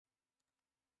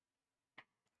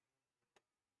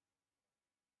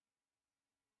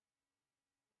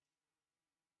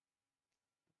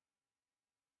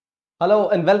Hello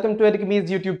and welcome to Edukemy's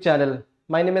YouTube channel.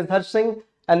 My name is Harsh Singh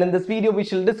and in this video we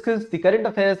shall discuss the current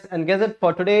affairs and gazette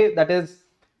for today, that is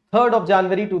 3rd of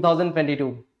January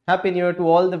 2022. Happy New Year to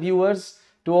all the viewers,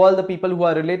 to all the people who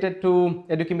are related to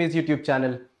Edukemy's YouTube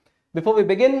channel. Before we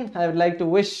begin, I would like to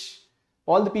wish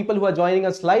all the people who are joining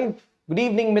us live. Good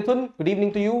evening Mithun, good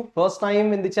evening to you. First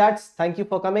time in the chats, thank you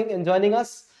for coming and joining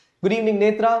us. Good evening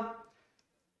Netra.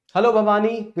 Hello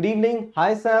Bhavani, good evening.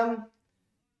 Hi Sam.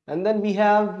 And then we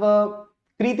have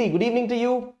Kriti, good evening to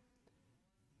you.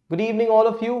 Good evening all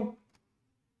of you.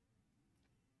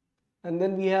 And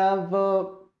then we have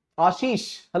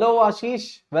Ashish. Hello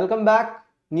Ashish, welcome back.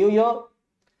 New year,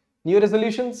 new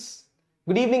resolutions.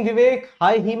 Good evening Vivek.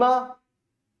 Hi Hima.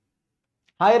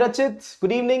 Hi Rachit,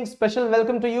 good evening. Special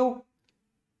welcome to you.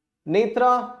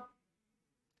 Netra.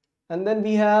 And then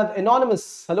we have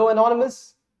Anonymous. Hello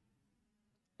Anonymous.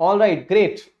 All right,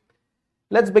 great.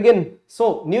 Let's begin.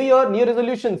 So, new year, new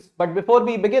resolutions. But before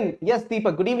we begin, yes,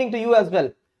 Deepak, good evening to you as well.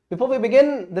 Before we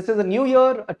begin, this is a new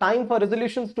year, a time for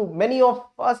resolutions to many of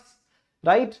us,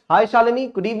 right? Hi,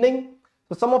 Shalini, good evening.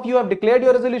 So, some of you have declared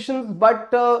your resolutions,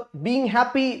 but being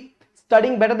happy,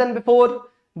 studying better than before,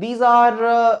 these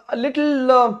are a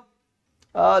little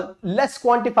less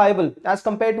quantifiable as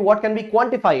compared to what can be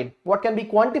quantified. What can be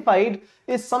quantified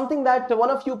is something that one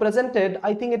of you presented.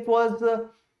 I think it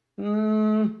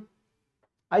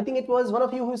was one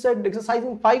of you who said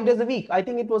exercising 5 days a week. I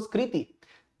think it was Kriti.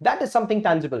 That is something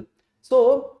tangible.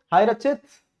 So, hi Rachit.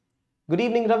 Good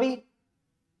evening Ravi.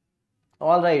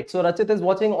 All right. So, Rachit is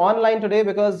watching online today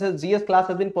because his GS class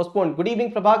has been postponed. Good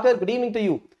evening Prabhakar. Good evening to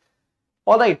you.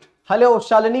 All right. Hello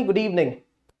Shalini. Good evening.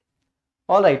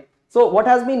 All right. So, what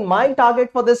has been my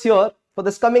target for this year, for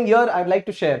this coming year, I'd like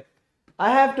to share.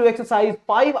 I have to exercise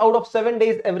 5 out of 7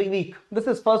 days every week. This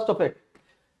is first of it.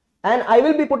 And I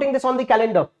will be putting this on the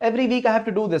calendar. Every week I have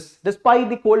to do this. Despite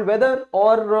the cold weather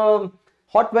or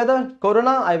hot weather,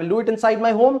 corona, I will do it inside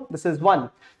my home. This is one.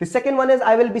 The second one is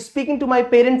I will be speaking to my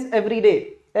parents every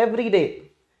day. Every day.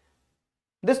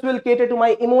 This will cater to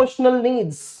my emotional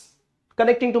needs,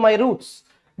 connecting to my roots.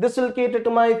 This will cater to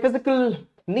my physical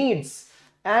needs.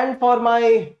 And for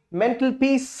my mental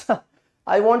peace,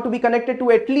 I want to be connected to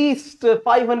at least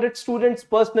 500 students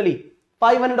personally.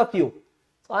 500 of you.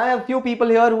 I have few people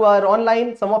here who are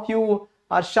online. Some of you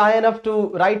are shy enough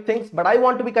to write things, but I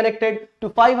want to be connected to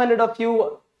 500 of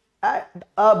you at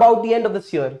about the end of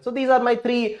this year. So these are my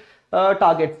 3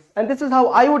 targets, and this is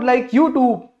how I would like you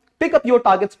to pick up your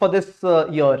targets for this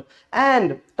year.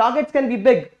 And targets can be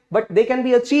big, but they can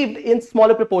be achieved in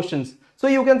smaller proportions. So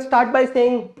you can start by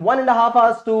saying 1.5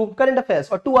 hours to current affairs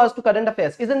or 2 hours to current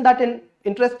affairs. Isn't that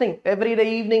interesting? Every day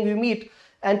evening we meet,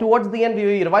 and towards the end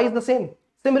we revise the same.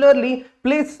 Similarly,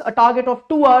 place a target of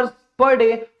 2 hours per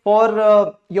day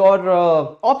for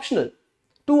your optional,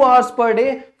 2 hours per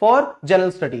day for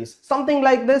general studies, something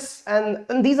like this, and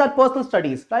these are personal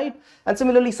studies, right? And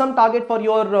similarly, some target for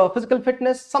your physical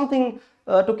fitness, something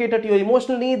to cater to your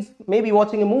emotional needs, maybe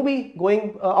watching a movie,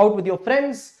 going out with your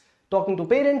friends, talking to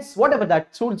parents, whatever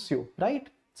that suits you, right?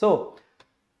 So,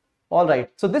 all right,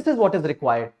 so this is what is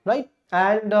required, right?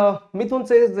 And Mithun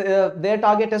says their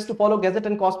target is to follow Gazette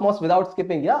and Cosmos without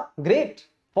skipping. Yeah, great.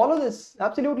 Follow this.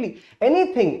 Absolutely.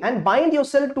 Anything, and bind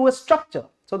yourself to a structure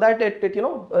so that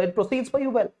it proceeds for you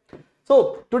well.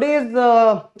 So today's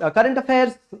current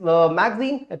affairs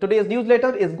magazine, today's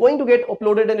newsletter is going to get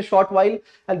uploaded in a short while,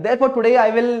 and therefore today I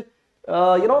will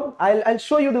I'll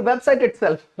show you the website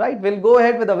itself, right? We'll go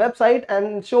ahead with the website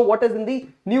and show what is in the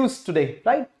news today,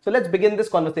 right? So let's begin this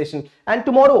conversation. And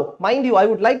tomorrow, mind you, I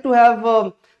would like to have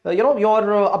your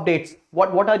updates.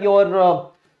 What are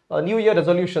your new year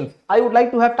resolutions? I would like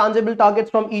to have tangible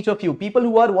targets from each of you, people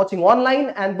who are watching online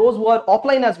and those who are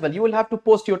offline as well. You will have to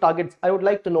post your targets. I would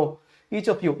like to know each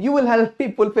of you. You will help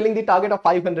me fulfilling the target of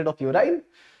 500 of you, right?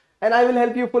 And I will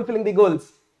help you fulfilling the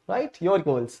goals, right? Your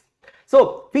goals.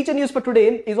 So, feature news for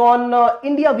today is on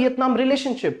India-Vietnam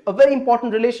relationship, a very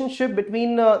important relationship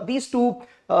between these two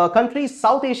countries,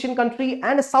 South Asian country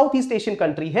and a Southeast Asian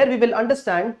country. Here we will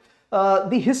understand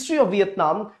the history of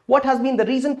Vietnam, what has been the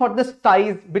reason for this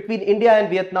ties between India and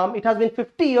Vietnam. It has been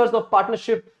 50 years of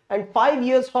partnership and 5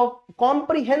 years of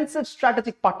comprehensive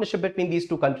strategic partnership between these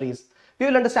two countries. We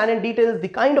will understand in details the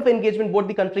kind of engagement both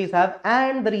the countries have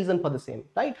and the reason for the same,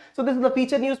 right? So this is the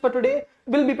feature news for today.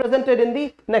 Will be presented in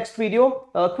the next video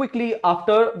quickly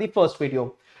after the first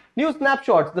video. News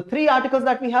snapshots. The 3 articles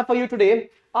that we have for you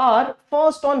today are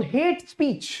first on hate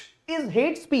speech. Is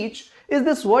hate speech, is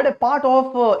this word a part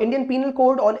of Indian Penal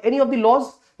Code or any of the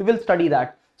laws? We will study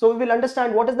that. So we will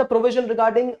understand what is the provision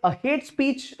regarding a hate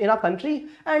speech in our country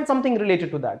and something related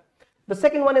to that. The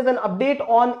second one is an update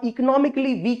on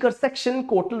economically weaker section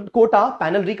quota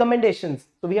panel recommendations.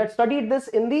 So we had studied this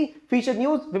in the featured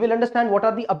news. We will understand what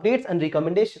are the updates and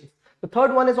recommendations. The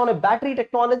third one is on a battery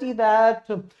technology that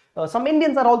some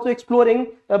Indians are also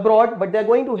exploring abroad, but they're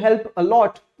going to help a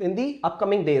lot in the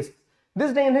upcoming days.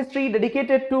 This day in history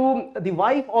dedicated to the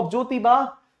wife of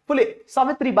Jyotiba Phule,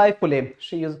 Savitribai Phule.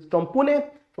 She is from Pune,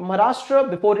 from Maharashtra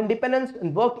before independence,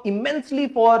 and worked immensely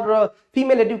for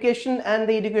female education and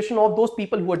the education of those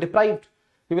people who are deprived.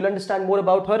 We will understand more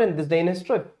about her in this day in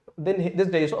history. This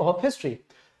day of history.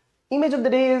 Image of the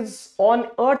day is on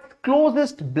Earth's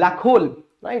closest black hole,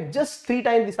 right? Just 3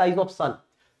 times the size of Sun.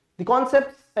 The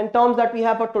concepts and terms that we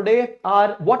have for today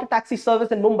are water taxi service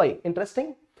in Mumbai.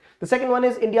 Interesting. The second one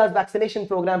is India's vaccination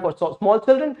program for small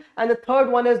children. And the third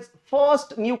one is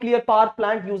first nuclear power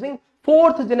plant using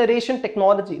 4th generation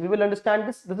technology. We will understand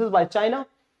this. This is by China.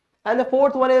 And the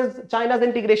fourth one is China's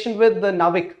integration with the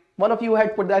NavIC. One of you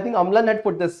had put, I think Amlan had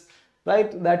put this,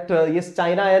 right? That yes,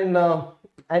 China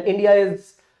and India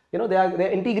is, you know,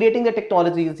 they're integrating the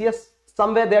technologies. Yes,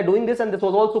 somewhere they are doing this, and this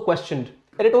was also questioned.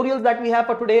 Editorials that we have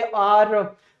for today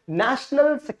are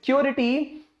national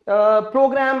security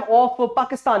program of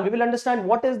Pakistan. We will understand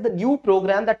what is the new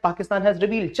program that Pakistan has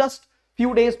revealed just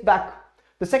few days back.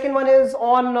 The second one is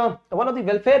on one of the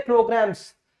welfare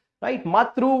programs, right?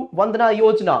 Matru Vandana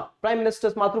Yojana, Prime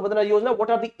Minister's Matru Vandana Yojana. What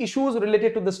are the issues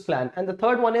related to this plan? And the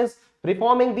third one is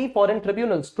reforming the foreign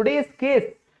tribunals. Today's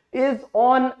case is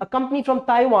on a company from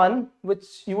Taiwan,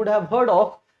 which you would have heard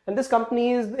of. And this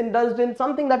company is indulged in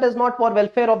something that is not for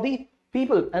welfare of the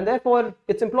people and therefore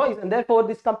its employees. And therefore,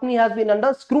 this company has been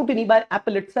under scrutiny by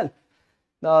Apple itself.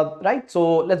 Right?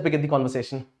 So let's begin the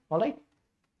conversation. All right.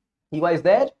 You guys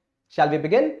there? Shall we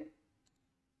begin?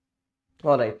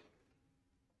 All right.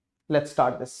 Let's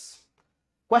start this.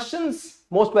 Questions?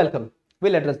 Most welcome.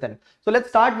 We'll address them. So let's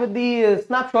start with the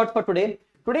snapshot for today.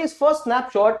 Today's first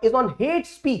snapshot is on hate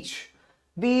speech.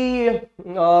 The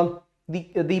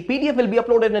PDF will be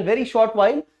uploaded in a very short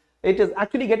while. It is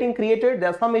actually getting created.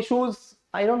 There are some issues.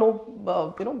 I don't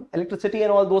know, electricity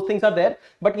and all those things are there.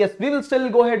 But yes, we will still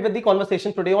go ahead with the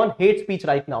conversation today on hate speech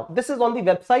right now. This is on the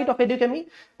website of Edukemy,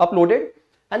 uploaded.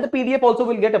 And the PDF also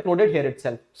will get uploaded here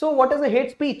itself. So what is a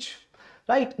hate speech?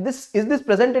 Right? Is this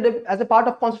presented as a part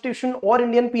of Constitution or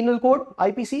Indian Penal Code,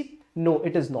 IPC? No,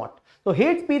 it is not. So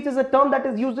hate speech is a term that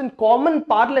is used in common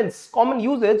parlance, common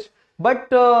usage. But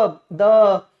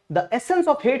the essence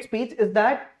of hate speech is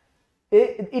that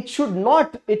it should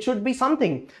be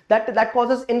something that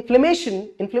causes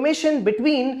inflammation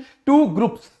between two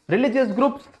groups, religious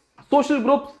groups, social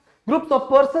groups, groups of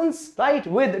persons, right,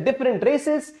 with different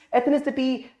races,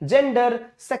 ethnicity, gender,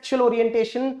 sexual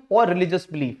orientation, or religious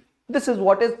belief. This is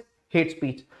what is hate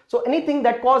speech. So anything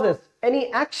that causes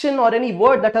any action or any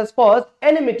word that has caused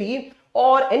enmity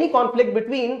or any conflict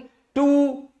between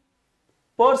two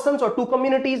persons or two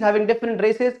communities having different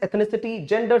races, ethnicity,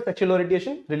 gender, sexual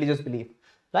orientation, religious belief,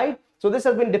 right? So this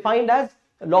has been defined as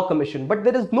law commission, but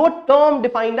there is no term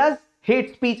defined as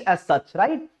hate speech as such,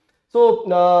 right? So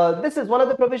this is one of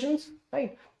the provisions,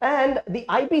 right? And the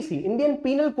IPC, Indian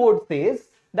Penal Code, says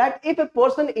that if a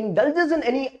person indulges in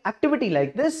any activity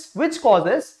like this, which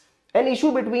causes an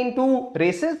issue between two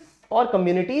races or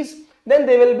communities, then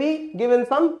they will be given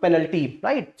some penalty,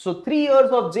 right? So 3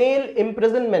 years of jail,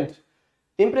 imprisonment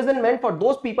for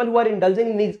those people who are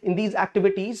indulging in these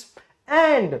activities,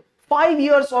 and 5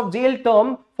 years of jail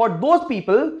term for those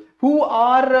people who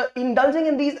are indulging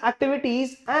in these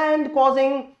activities and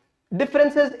causing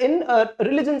differences in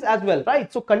religions as well,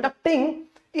 right? So conducting,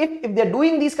 if they're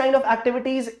doing these kind of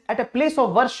activities at a place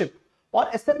of worship or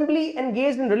assembly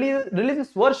engaged in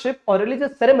religious worship or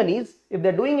religious ceremonies, if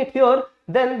they're doing it here,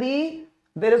 then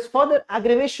there is further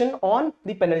aggravation on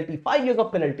the penalty, 5 years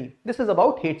of penalty. This is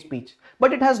about hate speech,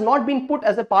 but it has not been put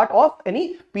as a part of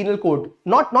any penal code,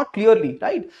 not clearly,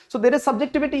 right? So there is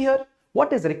subjectivity here.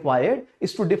 What is required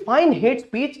is to define hate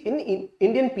speech in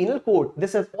Indian Penal Code.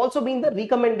 This has also been the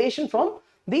recommendation from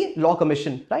the Law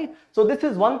Commission, right? So this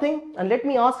is one thing. And let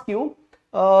me ask you,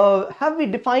 have we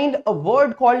defined a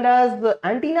word called as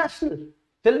anti-national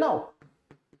till now?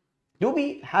 Do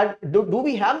we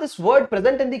have this word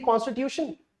present in the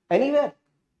Constitution anywhere?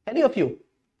 Any of you?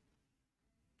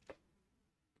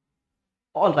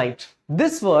 All right.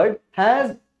 This word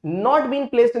has not been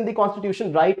placed in the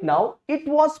Constitution right now. It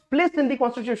was placed in the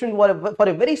Constitution for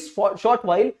a very short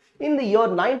while in the year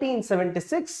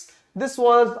 1976. This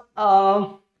was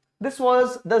I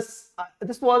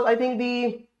think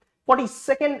the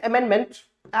 42nd Amendment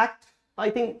Act. I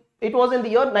think It was in the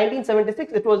year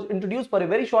 1976. It was introduced for a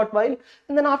very short while,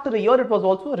 and then after a year it was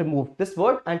also removed. This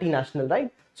word anti-national,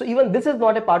 right? So even this is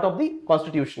not a part of the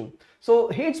constitution. So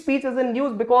hate speech is in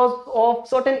news because of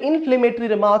certain inflammatory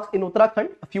remarks in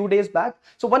Uttarakhand a few days back.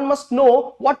 So one must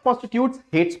know what constitutes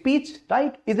hate speech,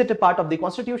 right? Is it a part of the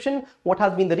constitution? What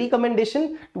has been the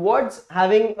recommendation towards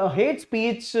having a hate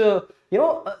speech,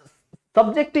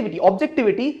 subjectivity,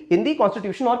 objectivity in the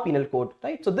constitution or penal code,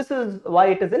 right? So this is why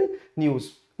it is in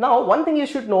news. Now, one thing you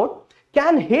should note,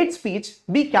 can hate speech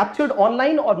be captured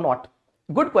online or not?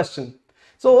 Good question.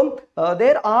 So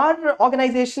there are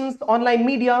organizations, online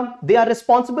media, they are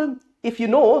responsible. If you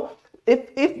know,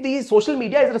 if the social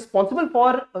media is responsible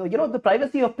for the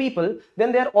privacy of people,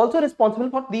 then they are also responsible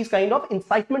for these kind of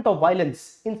incitement of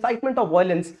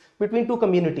violence between two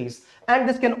communities. And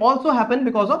this can also happen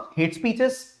because of hate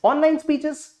speeches, online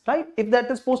speeches, right? If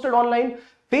that is posted online,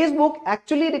 Facebook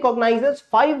actually recognizes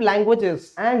 5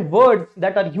 languages and words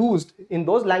that are used in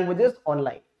those languages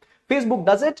online. Facebook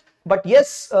does it, but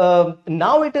yes,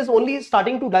 now it is only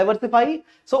starting to diversify.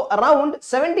 So around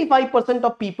 75%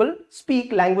 of people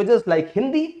speak languages like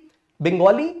Hindi,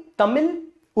 Bengali, Tamil,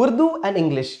 Urdu and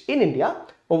English in India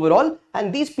overall.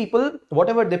 And these people,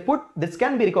 whatever they put, this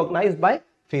can be recognized by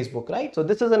Facebook, right? So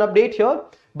this is an update here,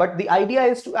 but the idea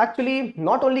is to actually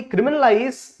not only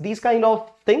criminalize these kind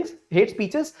of things, hate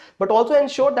speeches, but also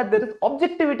ensure that there is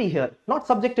objectivity here, not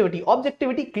subjectivity,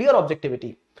 objectivity, clear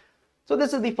objectivity. So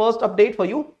this is the first update for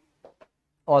you.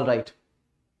 All right.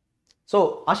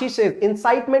 So Ashish says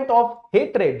incitement of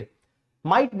hatred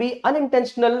might be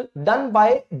unintentional, done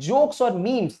by jokes or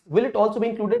memes. Will it also be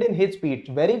included in hate speech?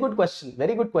 Very good question.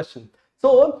 Very good question.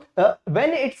 So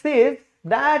when it says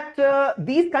that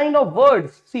these kind of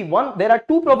words, see, there are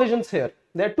two provisions here.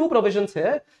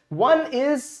 One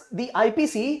is the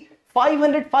IPC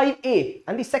 505A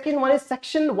and the second one is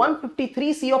section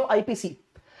 153C of IPC.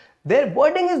 Their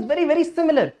wording is very, very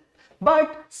similar,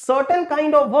 but certain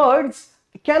kind of words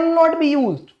cannot be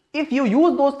used. If you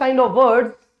use those kind of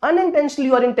words unintentionally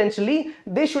or intentionally,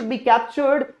 they should be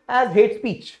captured as hate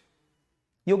speech.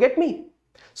 You get me?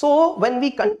 So when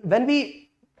we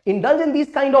indulge in these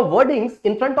kind of wordings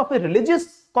in front of a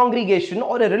religious congregation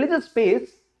or a religious space,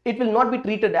 it will not be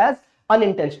treated as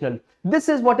unintentional. This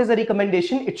is what is a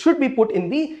recommendation. It should be put in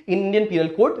the Indian Penal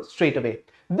Code straight away.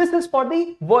 This is for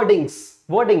the wording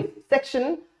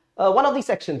section, one of the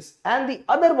sections, and the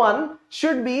other one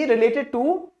should be related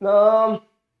to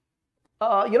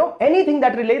anything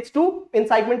that relates to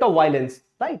incitement of violence,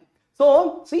 right?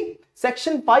 So see,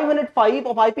 section 505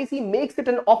 of IPC makes it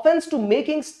an offense to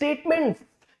making statements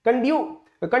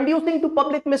conducing to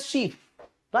public mischief,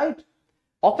 right?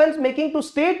 Offense making to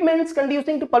statements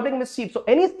conducing to public mischief. So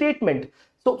any statement.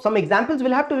 So some examples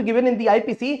will have to be given in the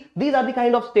IPC. These are the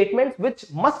kind of statements which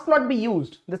must not be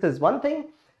used. This is one thing.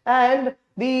 And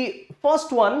the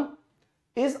first one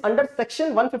is under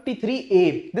section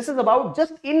 153A. This is about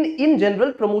just in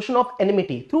general promotion of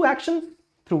enmity through actions,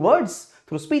 through words,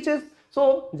 through speeches.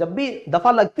 So जब भी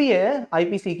दफा लगती है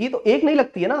IPC की तो एक नहीं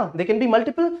लगती है ना. They can be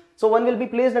multiple. So one will be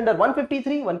placed under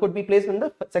 153. One could be placed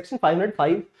under section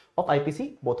 505 of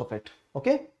IPC. Both of it.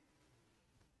 Okay.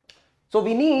 So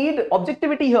we need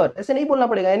objectivity here. ऐसे नहीं बोलना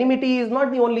पड़ेगा. Enmity is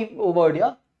not the only word.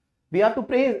 Yeah, we have to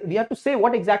praise. We have to say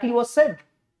what exactly was said,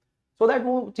 so that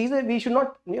वो चीजें we should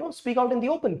not speak out in the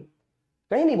open.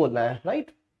 कहीं नहीं बोलना है, right?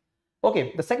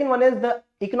 Okay. The second one is the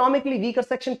economically weaker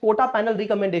section quota panel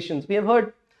recommendations. We have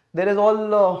heard there is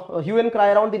all hue and cry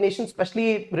around the nation,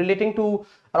 especially relating to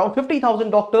around 50,000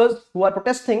 doctors who are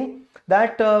protesting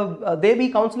that they be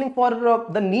counseling for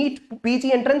the NEET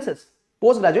PG entrances,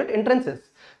 postgraduate entrances.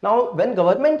 Now, when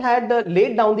government had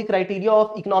laid down the criteria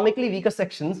of economically weaker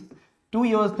sections 2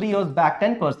 years, 3 years back,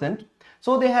 10%,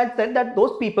 so they had said that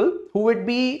those people who would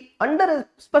be under a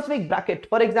specific bracket,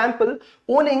 for example,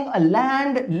 owning a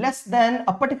land less than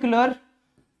a particular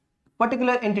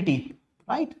entity,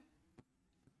 right?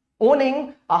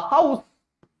 Owning a house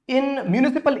in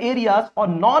municipal areas or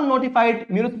non-notified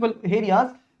municipal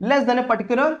areas less than a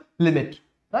particular limit,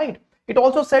 right? It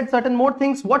also said certain more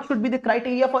things. What should be the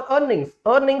criteria for earnings?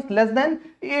 Earnings less than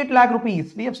 8 lakh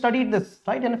rupees. We have studied this,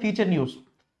 right, in a feature news.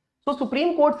 So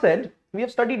Supreme Court said, we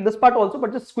have studied this part also,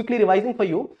 but just quickly revising for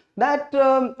you, that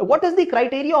what is the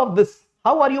criteria of this?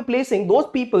 How are you placing those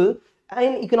people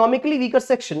in economically weaker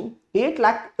section, 8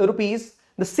 lakh rupees,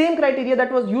 the same criteria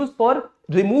that was used for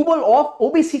removal of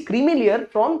OBC creamy layer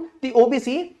from the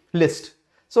OBC list.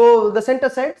 So the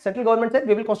central government said,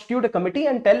 we will constitute a committee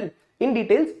and tell in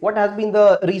details what has been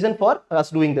the reason for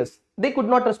us doing this. They could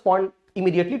not respond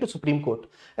immediately to Supreme Court.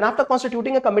 And after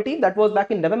constituting a committee, that was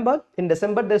back in November, in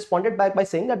December, they responded back by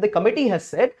saying that the committee has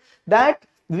said that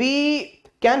we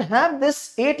can have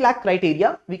this 8 lakh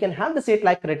criteria,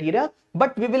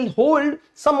 but we will hold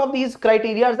some of these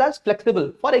criteria as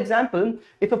flexible. For example,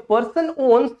 if a person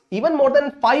owns even more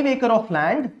than 5 acre of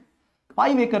land,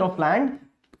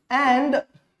 and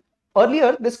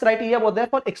earlier this criteria was there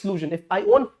for exclusion. If I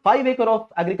own 5 acre of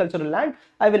agricultural land,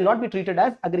 I will not be treated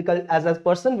as a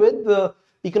person with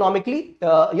economically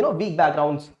weak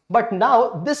backgrounds. But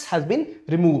now this has been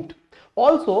removed.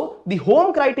 Also, the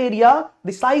home criteria,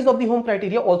 the size of the home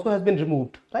criteria also has been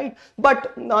removed, right?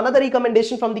 But another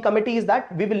recommendation from the committee is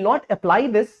that we will not apply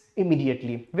this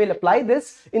immediately. We'll apply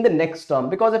this in the next term,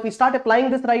 because if we start applying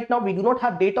this right now, we do not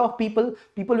have data of people.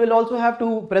 People will also have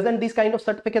to present these kind of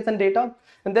certificates and data,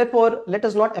 and therefore let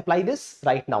us not apply this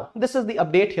right now. This is the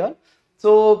update here.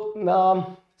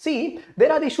 So see,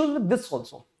 there are issues with this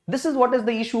also. This is what is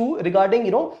the issue regarding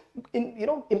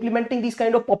implementing these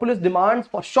kind of populist demands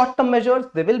for short-term measures.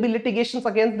 There will be litigations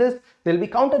against this. There will be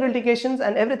counter litigations,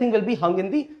 and everything will be hung in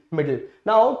the middle.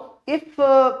 Now, if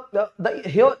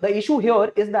the issue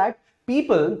here is that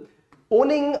people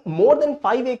owning more than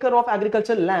 5 acre of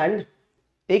agricultural land,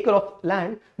 they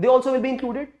also will be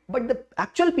included. But the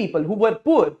actual people who were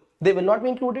poor, they will not be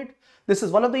included. This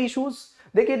is one of the issues.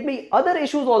 There can be other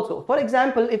issues also. For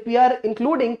example, if we are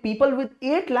including people with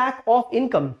 8 lakh of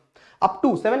income up to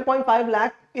 7.5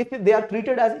 lakh, if they are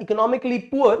treated as economically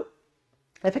poor,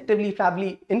 effectively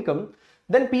family income,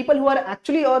 then people who are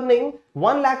actually earning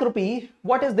 1 lakh rupee,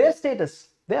 what is their status?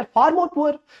 They are far more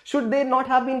poor. Should they not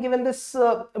have been given this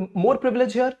more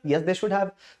privilege here? Yes, they should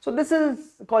have. So this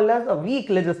is called as a weak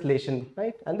legislation,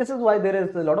 right? And this is why there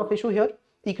is a lot of issue here,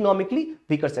 economically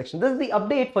weaker section. This is the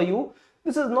update for you.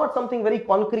 This is not something very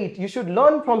concrete. You should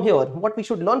learn from here. What we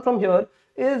should learn from here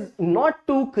is not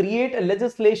to create a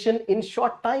legislation in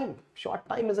short time. Short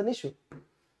time is an issue.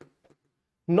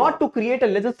 Not to create a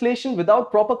legislation without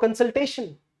proper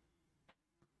consultation.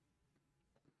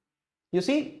 You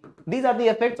see, these are the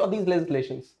effects of these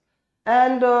legislations.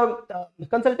 And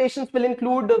consultations will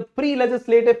include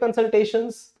pre-legislative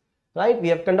consultations, right? We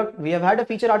have had a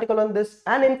feature article on this,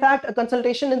 and in fact a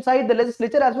consultation inside the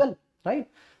legislature as well, right?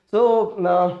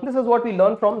 So this is what we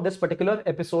learned from this particular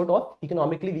episode of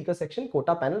economically weaker section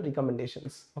quota panel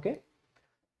recommendations. Okay.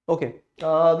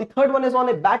 The third one is on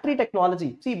a battery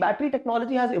technology. See, battery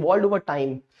technology has evolved over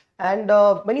time, and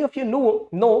many of you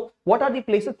know what are the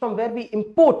places from where we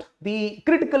import the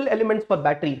critical elements for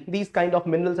battery, these kind of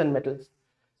minerals and metals.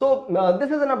 So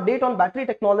this is an update on battery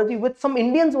technology, which some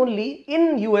Indians only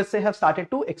in USA have started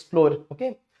to explore.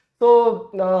 Okay.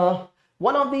 So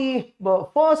one of the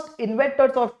first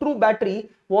inventors of true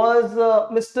battery was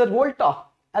Mr. Volta,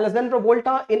 Alessandro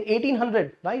Volta, in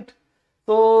 1800, right?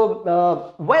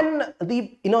 So when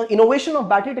the innovation of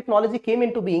battery technology came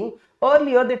into being,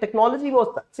 earlier the technology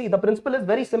was, see, the principle is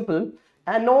very simple: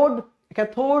 anode,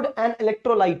 cathode and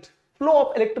electrolyte, flow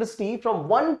of electricity from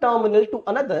one terminal to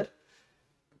another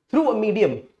through a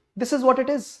medium. This is what it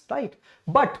is, right?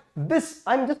 But this,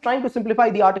 I'm just trying to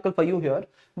simplify the article for you here,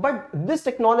 but this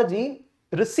technology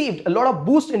received a lot of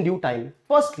boost in due time.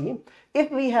 Firstly, if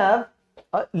we have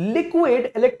a liquid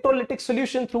electrolytic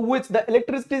solution through which the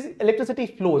electricity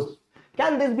flows,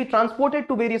 can this be transported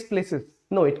to various places?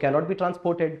 No, it cannot be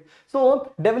transported.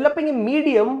 So developing a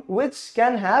medium which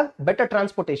can have better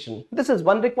transportation, this is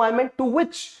one requirement to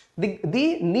which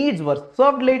the needs were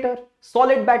served later.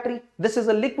 Solid battery, this is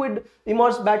a liquid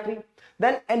immersed battery.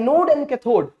 Then anode and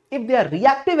cathode, if they are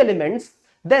reactive elements,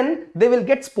 then they will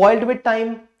get spoiled with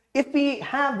time. If we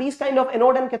have these kind of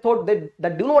anode and cathode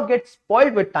that do not get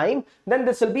spoiled with time, then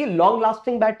this will be a long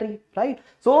lasting battery, right?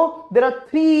 So there are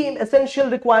three essential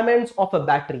requirements of a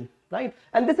battery, right?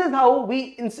 And this is how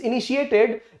we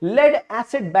initiated lead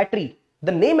acid battery.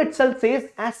 The name itself says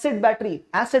acid battery.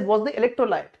 Acid was the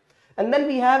electrolyte. And then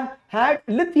we have had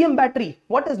lithium battery.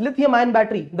 What is lithium ion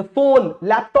battery? The phone,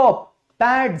 laptop,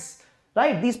 pads,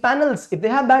 right? These panels, if they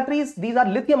have batteries, these are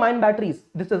lithium ion batteries.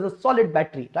 This is a solid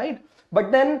battery, right? But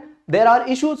then there are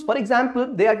issues. For example,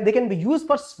 they can be used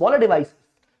for smaller devices.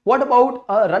 What about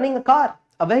running a car,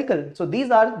 a vehicle? So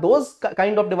these are those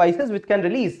kind of devices which can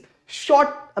release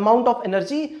short amount of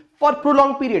energy for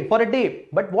prolonged period, for a day.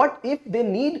 But what if they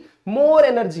need more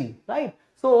energy, right?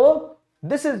 So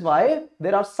this is why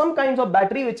there are some kinds of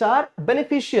battery which are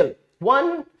beneficial.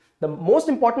 One, the most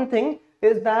important thing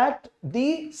is that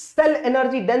the cell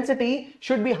energy density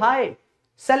should be high.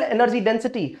 Cell energy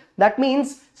density, that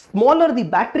means smaller the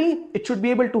battery, it should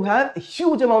be able to have a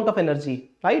huge amount of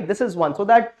energy, right? This is one, so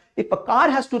that if a car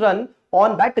has to run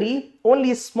on battery,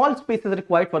 only a small space is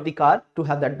required for the car to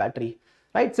have that battery.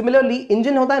 right? Similarly,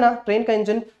 engine hota hai na, train ka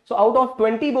engine. So out of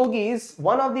 20 bogies,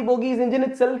 one of the bogies engine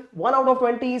itself, 1 out of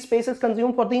 20 space is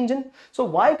consumed for the engine. So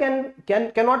why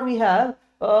cannot we have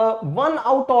 1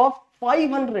 out of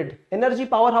 500 energy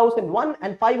powerhouse in one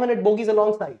and 500 bogies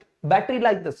alongside battery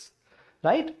like this,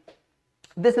 right?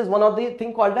 This is one of the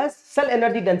thing called as cell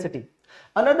energy density.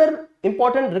 Another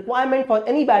important requirement for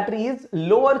any battery is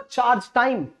lower charge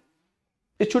time.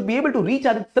 It should be able to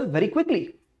recharge itself very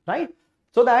quickly, right?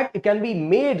 So that it can be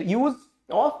made use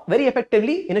of very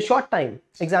effectively in a short time.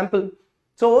 Example,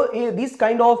 so these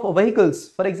kind of vehicles,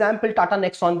 for example, Tata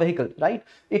Nexon vehicle, right?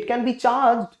 It can be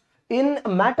charged in a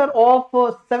matter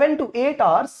of 7 to 8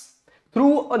 hours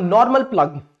through a normal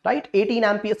plug, right? 18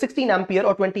 ampere, 16 ampere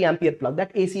or 20 ampere plug, that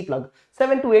AC plug.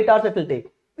 7 to 8 hours it will take.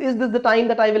 Is this the time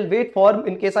that I will wait for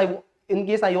in case I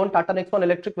own Tata Nexon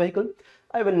electric vehicle?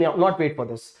 I will not wait for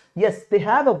this. Yes, they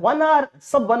have a 1 hour,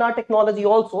 sub 1 hour technology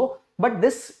also, but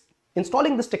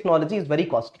installing this technology is very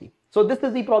costly. So this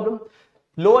is the problem,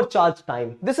 lower charge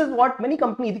time. This is what many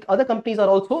companies, other companies are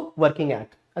also working at.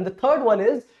 And the third one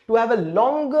is to have a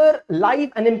longer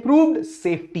life and improved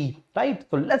safety, right?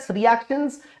 So less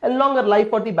reactions and longer life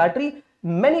for the battery,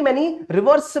 many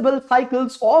reversible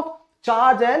cycles of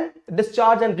charge and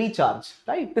discharge and recharge,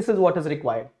 right? This is what is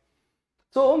required.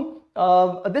 So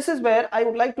this is where I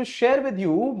would like to share with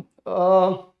you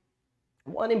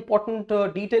one important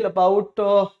detail about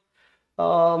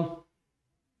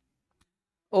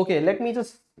okay, let me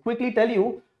just quickly tell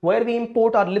you where we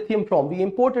import our lithium from. We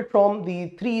import it from the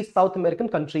 3 South American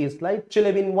countries, like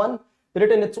Chile being one,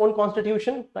 written its own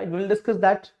constitution, right? We will discuss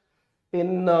that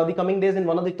in the coming days in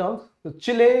one of the terms. So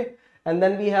Chile, and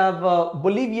then we have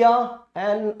Bolivia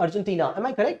and Argentina. Am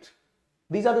I correct?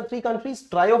 These are the 3 countries,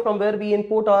 trio, from where we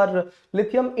import our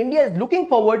lithium. India is looking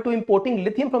forward to importing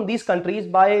lithium from these countries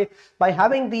by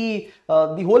having the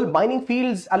whole mining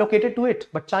fields allocated to it.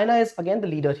 But China is again the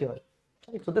leader here.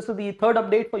 So this is the third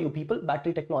update for you people,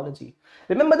 battery technology.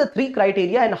 Remember the 3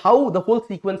 criteria and how the whole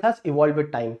sequence has evolved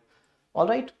with time. All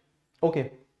right.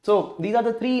 Okay. So these are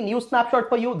the 3 news snapshots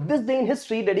for you. This day in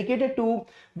history dedicated to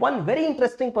one very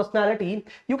interesting personality.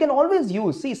 You can always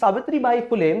use, see, Savitribai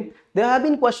Phule. There have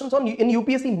been questions in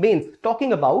UPSC mains talk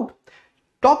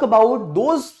about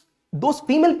those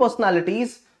female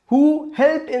personalities who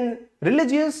helped in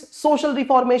religious, social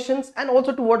reformations and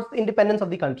also towards the independence of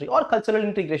the country or cultural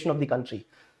integration of the country.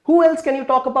 Who else can you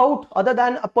talk about other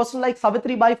than a person like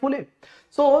Savitribai Phule?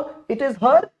 So it is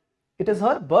her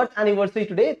birth anniversary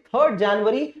today, 3rd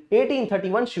January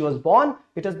 1831 she was born.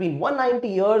 It has been 190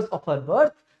 years of her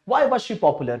birth. Why was she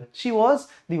popular? She was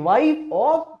the wife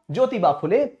of Jyotiba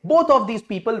Phule. Both of these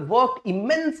people worked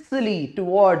immensely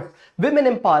towards women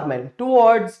empowerment,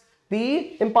 towards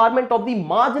the empowerment of the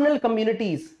marginal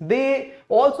communities.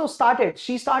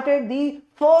 She started the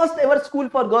first ever school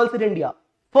for girls in India.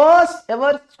 First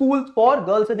ever school for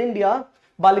girls in India,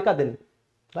 Balika Din,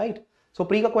 right? So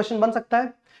pre ka question ban sakta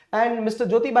hai. And Mr.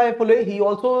 Jyotibai Phule, he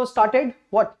also started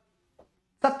what?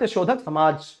 Satya Shodhak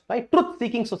Samaj, right? Truth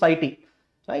seeking society,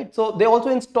 right? So they also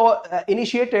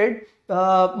initiated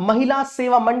Mahila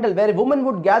Seva Mandal, where women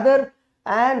would gather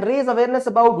and raise awareness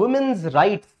about women's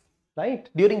rights, right?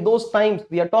 During those times,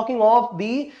 we are talking of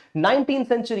the 19th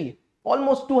century,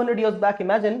 almost 200 years back.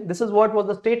 Imagine this is what was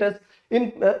the status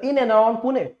in and around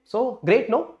Pune. So great,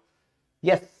 no?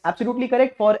 Yes, absolutely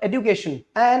correct for education.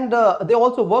 And they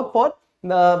also work for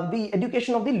the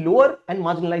education of the lower and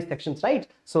marginalized sections, right?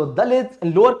 So Dalits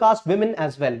and lower caste women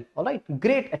as well. All right,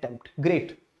 great attempt,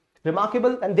 great,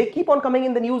 remarkable. And they keep on coming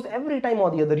in the news every time or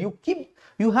the other.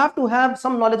 You have to have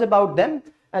some knowledge about them,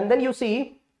 and then you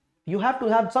see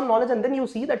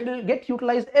that it will get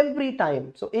utilized every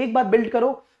time. So ek baar build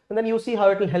karo, and then you see how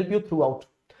it will help you throughout.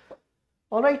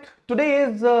 All right,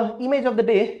 today's image of the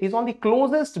day is on the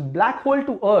closest black hole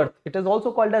to Earth. It is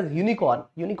also called as unicorn.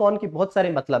 Unicorn ki bahut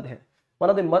sare matlab hai. One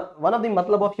of the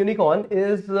matlab of unicorn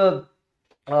is a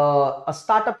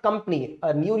startup company,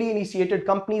 a newly initiated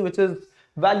company which is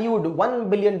valued $1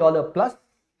 billion plus,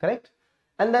 correct?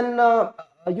 And then a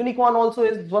unicorn also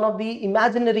is one of the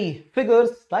imaginary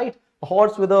figures, right? A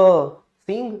horse with a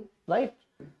thing, right?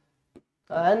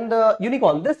 And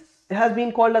unicorn, this has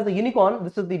been called as a unicorn.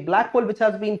 This is the black hole which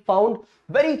has been found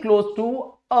very close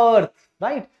to Earth,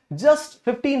 right? Just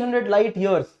 1500 light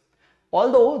years.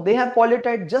 Although they have called it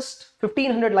at just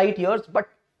 1500 light years, but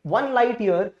 1 light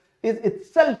year is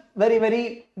itself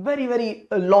very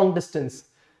long distance.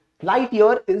 Light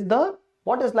year is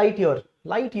what is light year?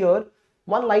 Light year,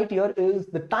 1 light year is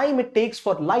the time it takes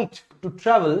for light to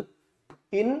travel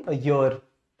in a year.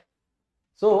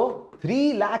 So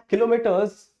 3 lakh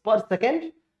kilometers per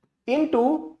second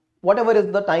into whatever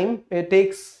is the time it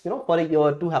takes, for a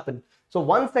year to happen. So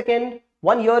 1 second,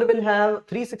 1 year will have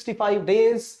 365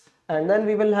 days, and then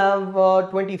we will have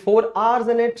 24 hours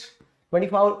in it.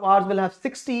 24 hours will have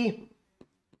 60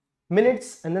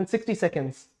 minutes and then 60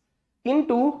 seconds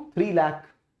into 3 lakh.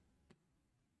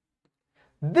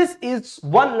 This is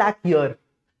 1 lakh year,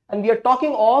 and we are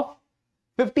talking of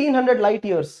 1500 light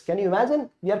years. Can you imagine?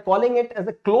 We are calling it as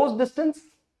a closed distance.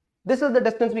 This is the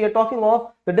distance we are talking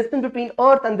of, the distance between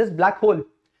Earth and this black hole.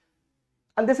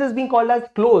 And this is being called as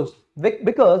closed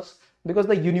because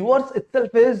the universe itself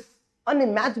is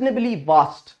unimaginably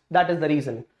vast. That is the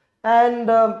reason. And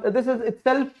this is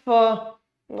itself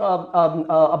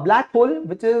a black hole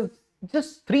which is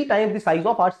just 3 times the size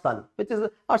of our sun,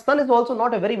 our sun is also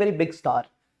not a very, very big star.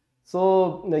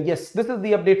 So yes, this is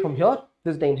the update from here,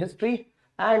 this day in history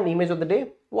and image of the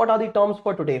day. What are the terms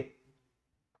for today?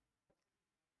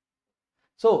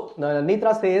 So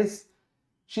Netra says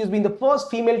she's been the first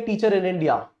female teacher in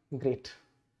India. Great.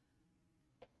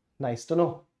 Nice to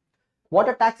know. What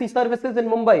are taxi services in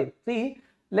Mumbai? See,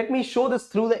 let me show this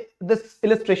through this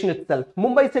illustration itself.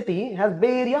 Mumbai city has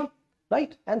Bay Area,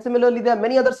 right? And similarly, there are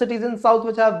many other cities in South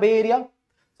which have Bay Area.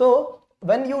 So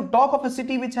when you talk of a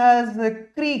city which has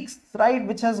creeks, right,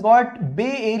 which has got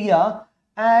Bay Area,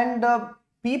 and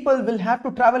people will have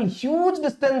to travel huge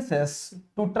distances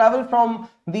to travel from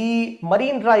the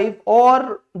Marine Drive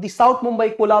or the South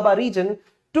Mumbai Kolaba region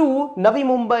to Navi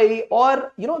Mumbai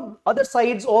or other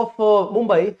sides of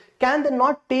Mumbai. Can they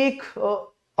not take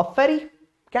a ferry?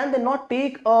 Can they not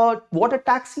take a water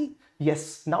taxi?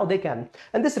 Yes, now they can.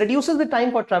 And this reduces the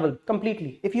time for travel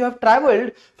completely. If you have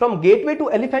traveled from Gateway to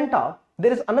Elephanta,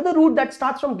 there is another route that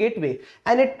starts from Gateway,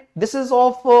 and this is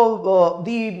of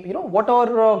the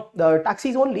water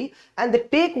taxis only, and they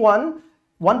take one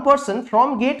person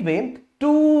from Gateway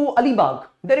to Alibag,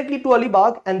 directly to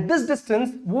Alibag, and this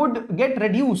distance would get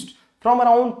reduced from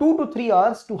around 2 to 3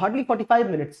 hours to hardly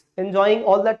 45 minutes, enjoying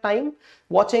all that time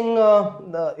watching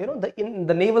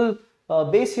the naval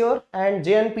base here and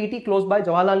JNPT close by,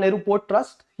 Jawaharlal Nehru Port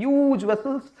Trust, huge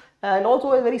vessels, and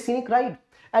also a very scenic ride.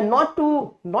 And not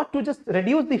to just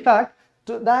reduce the fact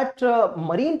that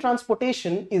marine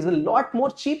transportation is a lot more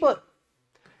cheaper.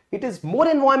 It is more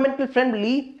environmental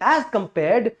friendly as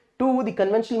compared to the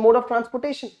conventional mode of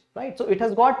transportation, right? So it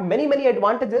has got many, many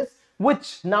advantages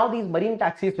which now these marine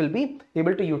taxis will be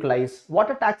able to utilize.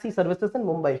 Water taxi services in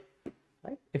Mumbai,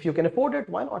 right? If you can afford it,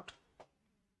 why not?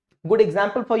 Good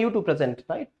example for you to present,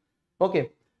 right? Okay.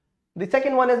 The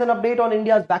second one is an update on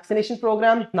India's vaccination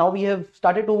program. Now we will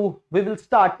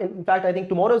start, in fact, I think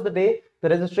tomorrow is the day, the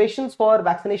registrations for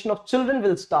vaccination of children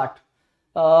will start.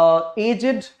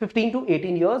 Aged 15 to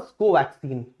 18 years,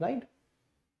 co-vaccine, right?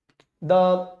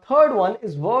 The third one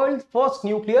is world's first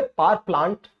nuclear power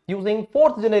plant using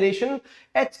 4th generation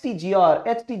HTGR.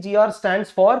 HTGR stands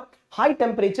for high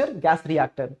temperature gas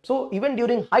reactor. So even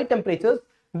during high temperatures,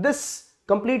 this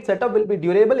complete setup will be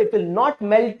durable. It will not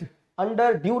melt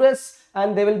under duress,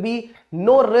 and there will be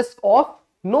no risk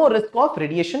of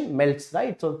radiation melts,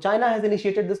 right? So China has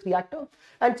initiated this reactor,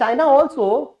 and China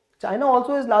also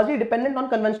is largely dependent on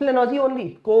conventional energy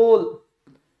only, coal,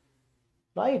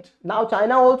 right? Now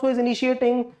China also is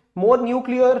initiating more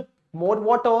nuclear, more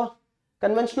water,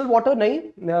 conventional water,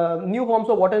 new forms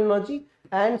of water energy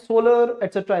and solar,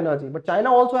 etc. energy. But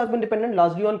China also has been dependent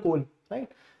largely on coal, right?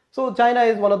 So China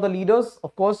is one of the leaders,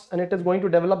 of course, and it is going to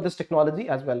develop this technology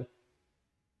as well.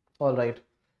 All right.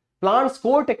 Plant's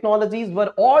core technologies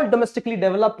were all domestically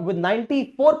developed, with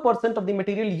 94% of the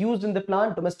material used in the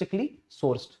plant domestically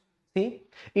sourced. See,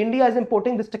 India is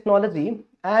importing this technology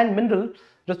and mineral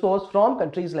resource from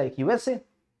countries like USA,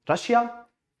 Russia,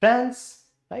 France,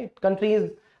 right? Countries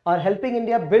are helping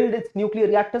India build its nuclear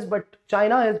reactors, but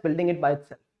China is building it by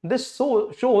itself.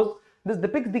 This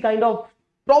depicts the kind of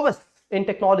prowess in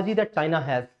technology that China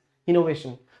has,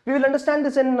 innovation. We will understand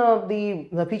this in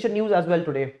the featured news as well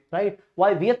today, right?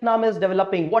 Why Vietnam is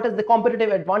developing, what is the competitive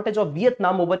advantage of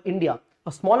Vietnam over India,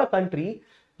 a smaller country,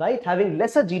 right, having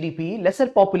lesser GDP, lesser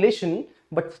population,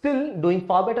 but still doing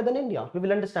far better than India. We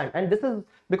will understand, and this is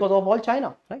because of all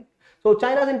China, right? So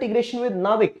China's integration with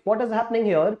NavIC, what is happening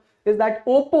here is that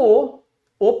Oppo,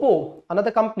 another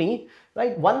company,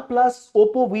 right, OnePlus,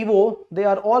 Oppo, Vivo, they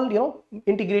are all,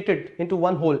 integrated into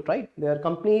one whole, right? They are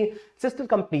sister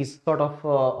companies, sort of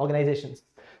organizations.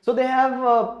 So they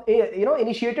have,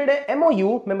 initiated a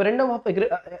MOU, memorandum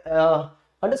of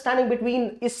understanding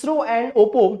between ISRO and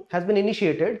Oppo has been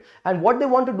initiated, and what they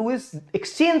want to do is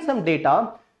exchange some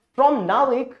data from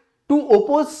NavIC to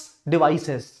Oppo's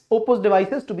devices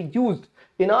to be used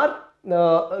in our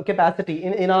capacity,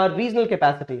 in our regional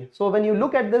capacity. So when you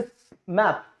look at this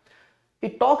map,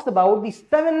 it talks about the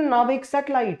 7 NavIC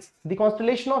satellites, the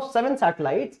constellation of 7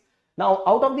 satellites. Now,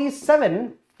 out of these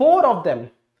 7, 4 of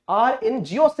them are in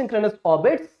geosynchronous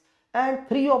orbits and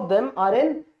 3 of them are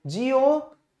in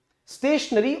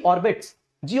geostationary orbits.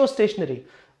 Geostationary.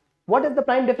 What is the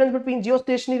prime difference between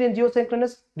geostationary and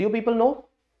geosynchronous? Do you people know?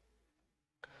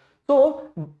 So,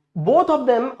 both of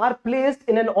them are placed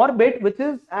in an orbit which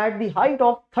is at the height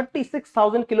of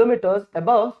 36,000 kilometers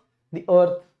above the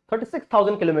Earth.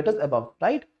 36,000 kilometers above,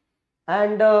 right?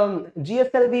 And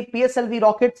GSLV, PSLV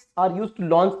rockets are used to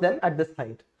launch them at this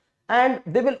height. And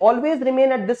they will always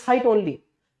remain at this height only.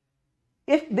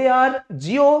 If they are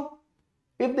geostationary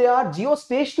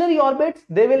orbits,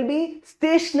 they will be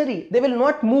stationary. They will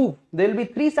not move. There will be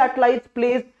 3 satellites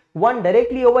placed, one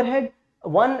directly overhead,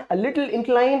 one a little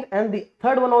inclined, and the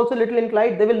third one also little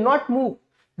inclined. They will not move.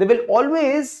 They will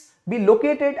always be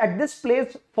located at this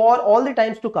place for all the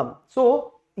times to come.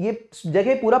 So, ये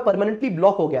जगह पूरा permanently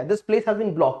block हो गया. This place has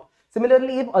been blocked.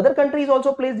 Similarly, if other countries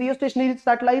also place geostationary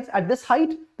satellites at this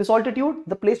height, this altitude,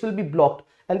 the place will be blocked.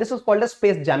 And this is called as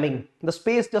space jamming. The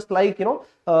space, just like,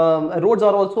 roads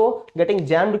are also getting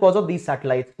jammed because of these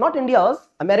satellites. Not India's.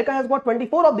 America has got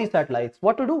 24 of these satellites.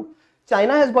 What to do?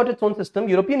 China has got its own system.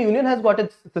 European Union has got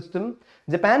its system.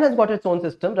 Japan has got its own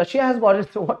system. Russia has got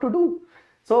its own. What to do?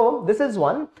 So this is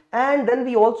one. And then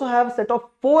we also have a set of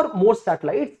 4 more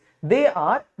satellites. They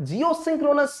are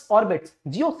geosynchronous orbits.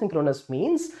 Geosynchronous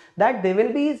means that they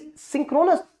will be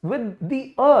synchronous with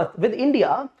the Earth, with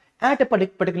India at a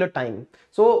particular time.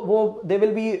 So they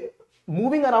will be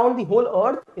moving around the whole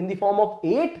Earth in the form of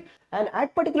 8, and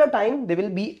at particular time they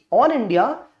will be on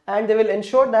India, and they will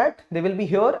ensure that they will be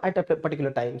here at a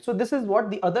particular time. So this is what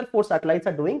the other 4 satellites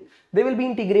are doing. They will be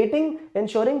integrating,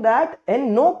 ensuring that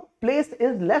no place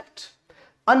is left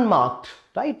unmarked,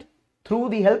 right, through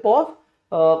the help of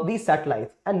these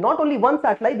satellites. And not only one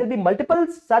satellite, there will be multiple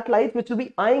satellites which will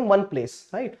be eyeing one place,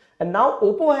 right? And now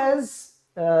Oppo has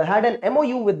had an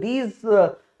MOU with these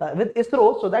with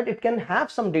ISRO, so that it can have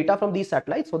some data from these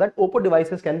satellites, so that Oppo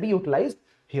devices can be utilized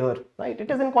here, right? It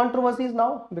is in controversies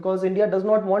now because India does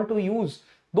not want to use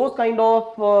those kind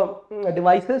of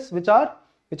devices which are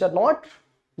not,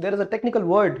 there is a technical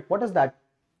word, what is that?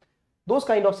 Those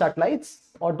kind of satellites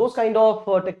or those kind of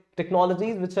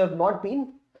technologies which have not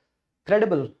been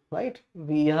credible, right?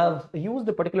 We have used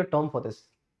a particular term for this.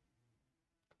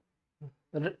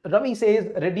 Ravi says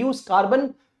reduce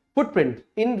carbon footprint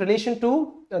in relation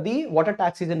to the water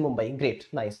taxis in Mumbai. Great,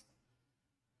 nice.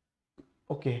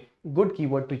 Okay, good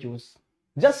keyword to use.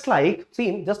 Just like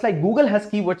Google has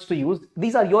keywords to use,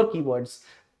 these are your keywords.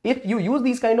 If you use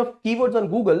these kind of keywords on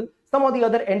Google, some of the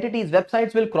other entities'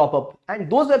 websites will crop up, and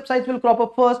those websites will crop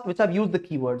up first which have used the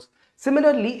keywords.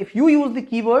 Similarly, if you use the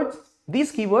keywords,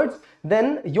 these keywords,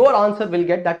 then your answer will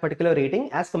get that particular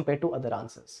rating as compared to other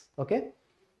answers. Okay.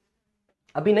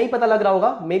 Abhi nahi pata lag raha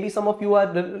hoga. Maybe some of you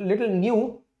are little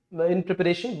new in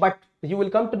preparation, but you will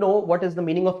come to know what is the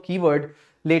meaning of keyword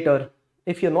later.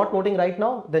 If you're not noting right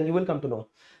now, then you will come to know.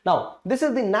 Now, this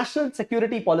is the national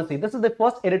security policy. This is the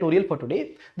first editorial for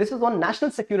today. This is on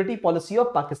national security policy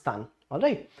of Pakistan. All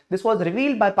right. This was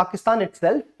revealed by Pakistan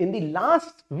itself in the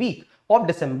last week of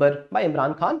December by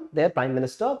Imran Khan, their prime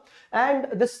minister. And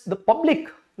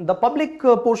the public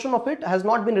portion of it has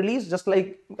not been released, just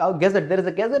like our gazette. There is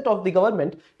a gazette of the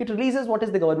government. It releases what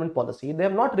is the government policy. They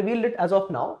have not revealed it as of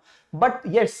now, but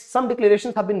yes, some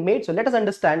declarations have been made. So let us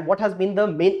understand what has been the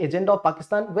main agenda of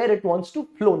Pakistan, where it wants to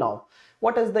flow now.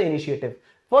 What is the initiative?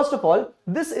 First of all,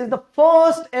 this is the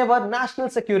first ever national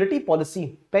security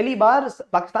policy. पहली बार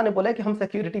पाकिस्तान ने बोला कि हम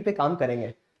security पे काम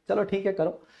करेंगे. चलो ठीक है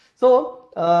करो. So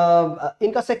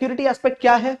इनका security aspect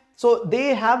क्या है? So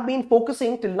they have been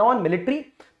focusing till now on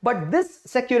military, but this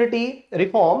security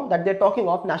reform that they're talking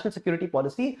of, national security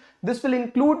policy, this will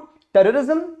include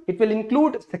terrorism, it will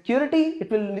include security,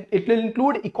 it will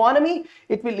include economy,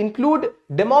 it will include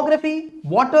demography,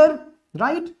 water,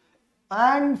 right?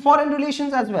 And foreign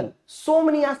relations as well. So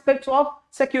many aspects of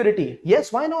security.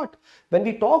 Yes, why not? When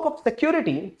we talk of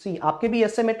security, see, आपके भी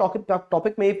ऐसे में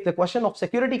topic में if the question of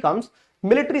security comes,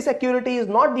 military security is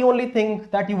not the only thing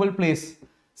that you will place.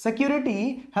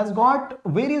 Security has got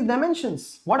various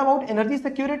dimensions. What about energy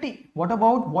security? What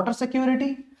about water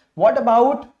security? What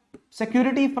about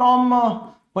security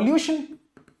from pollution?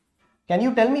 Can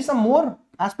you tell me some more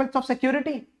aspects of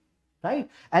security? Right?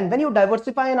 And when you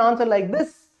diversify an answer like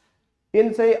this,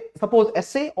 in say suppose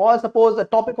essay or suppose a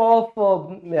topic of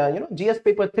GS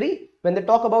paper 3, when they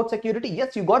talk about security,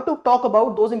 yes, you got to talk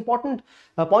about those important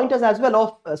pointers as well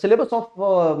of syllabus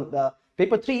of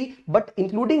paper 3, but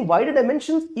including wider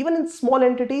dimensions even in small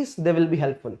entities, they will be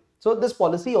helpful. So this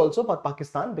policy also for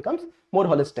Pakistan becomes more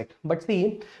holistic. But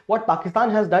see what Pakistan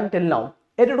has done till now.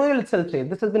 Editorial itself says,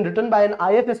 this has been written by an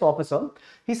IFS officer.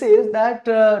 He says that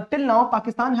till now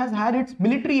Pakistan has had its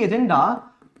military agenda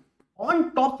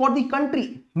on top for the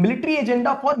country. Military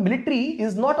agenda for military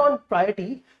is not on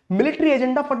priority. Military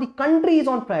agenda for the country is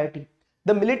on priority.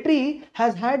 The military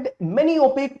has had many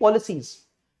opaque policies.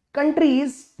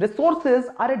 Countries' resources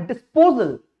are at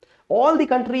disposal. All the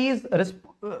countries,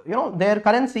 their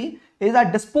currency is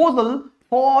at disposal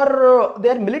for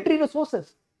their military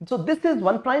resources. So this is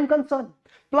one prime concern.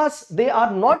 Plus, they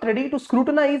are not ready to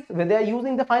scrutinize when they are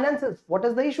using the finances. What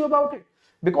is the issue about it?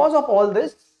 Because of all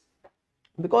this,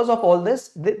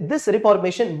 this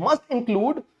reformation must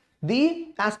include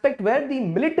the aspect where the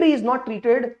military is not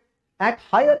treated at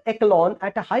higher echelon,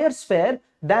 at a higher sphere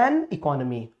than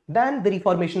economy, than the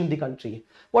reformation in the country.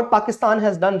 What Pakistan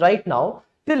has done right now,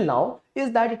 till now,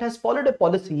 is that it has followed a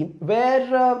policy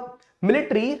where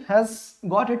military has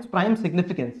got its prime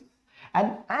significance.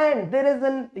 And there is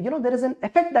an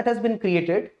effect that has been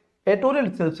created. Editorial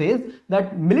itself says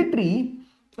that military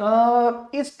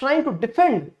is trying to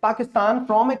defend Pakistan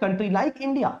from a country like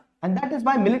India, and that is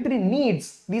why military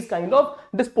needs these kind of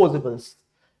disposables.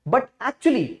 But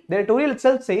actually, the editorial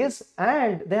itself says,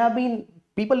 and there have been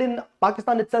people in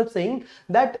Pakistan itself saying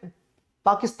that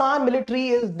Pakistan military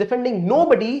is defending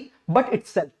nobody but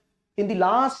itself. In the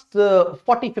last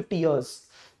 40-50 years,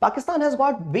 Pakistan has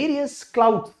got various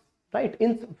clouds, right,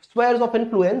 in spheres of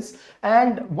influence,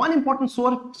 and one important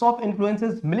source of influence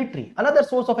is military. Another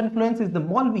source of influence is the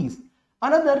Maulvis.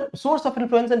 Another source of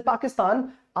influence in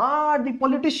Pakistan are the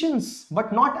politicians,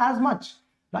 but not as much,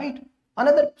 right?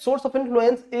 Another source of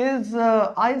influence is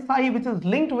ISI, which is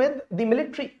linked with the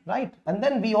military, right? And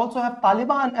then we also have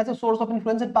Taliban as a source of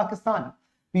influence in Pakistan.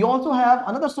 We also have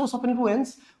another source of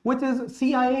influence, which is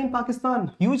CIA in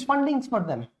Pakistan. Huge fundings for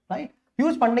them, right?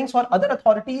 Huge fundings for other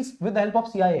authorities with the help of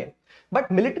CIA.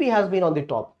 But military has been on the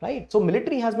top, right? So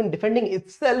military has been defending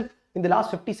itself in the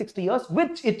last 50-60 years,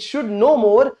 which it should know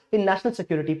more in national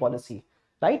security policy,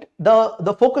 right?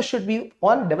 The focus should be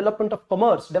on development of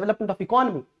commerce, development of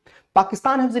economy.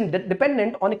 Pakistan has been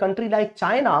dependent on a country like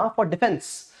China for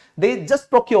defense. They just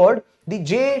procured the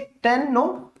J-10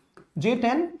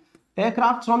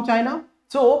 aircraft from China.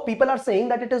 So people are saying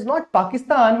that it is not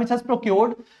Pakistan which has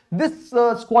procured this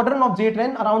squadron of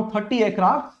J-10, around 30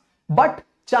 aircraft, but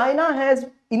China has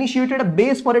initiated a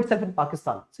base for itself in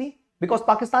Pakistan. See, because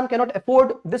Pakistan cannot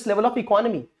afford this level of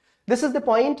economy. This is the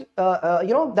point,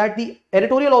 that the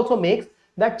editorial also makes,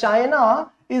 that China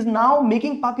is now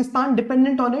making Pakistan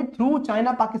dependent on it through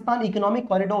China-Pakistan economic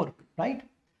corridor, right?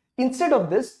 Instead of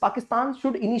this, Pakistan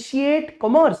should initiate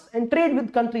commerce and trade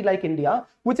with country like India,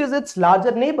 which is its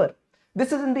larger neighbor.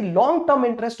 This is in the long-term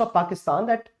interest of Pakistan,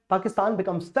 that Pakistan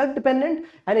becomes self-dependent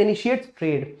and initiates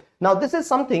trade. Now, this is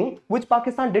something which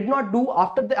Pakistan did not do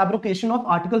after the abrogation of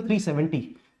Article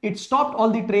 370. It stopped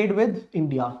all the trade with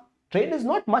India. Trade is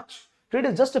not much. Trade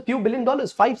is just a few $billion,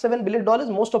 $5-7 billion.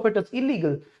 Most of it is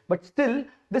illegal. But still,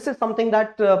 this is something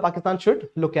that Pakistan should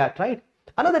look at, right?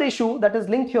 Another issue that is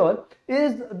linked here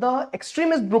is the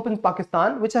extremist group in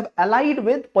Pakistan, which have allied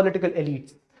with political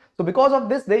elites. So because of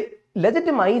this, they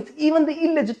legitimize even the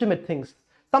illegitimate things,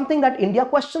 something that India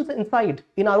questions inside.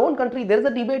 In our own country, there is a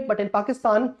debate, but in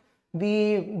Pakistan,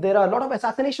 there are a lot of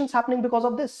assassinations happening because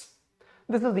of this.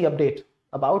 This is the update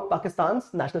about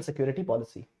Pakistan's national security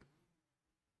policy.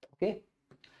 Okay.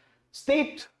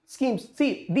 State schemes.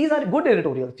 See, these are good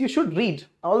editorials. You should read.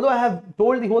 Although I have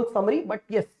told the whole summary, but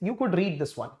yes, you could read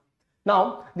this one.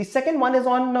 Now, the second one is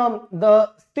on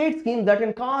the state schemes that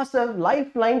can cast a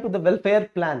lifeline to the welfare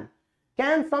plan.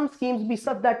 Can some schemes be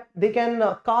such that they can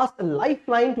cast a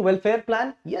lifeline to welfare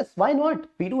plan? Yes, why not?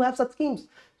 We do have such schemes.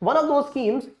 One of those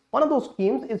schemes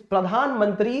is Pradhan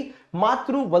Mantri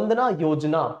Matru Vandana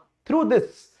Yojana. Through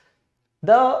this,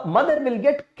 the mother will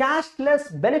get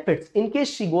cashless benefits in case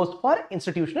she goes for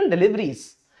institutional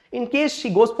deliveries. In case she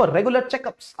goes for regular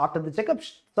checkups. After the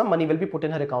checkups, some money will be put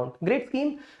in her account. Great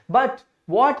scheme. But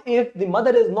what if the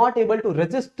mother is not able to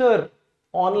register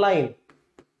online?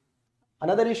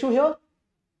 Another issue here.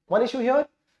 One issue here,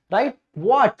 right?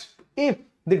 What if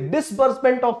the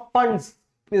disbursement of funds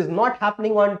is not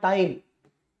happening on time?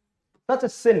 Such a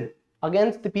sin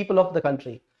against the people of the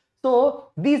country. So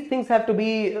these things have to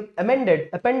be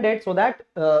appended so that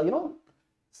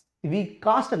we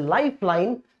cast a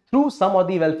lifeline through some of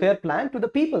the welfare plan to the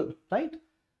people, right?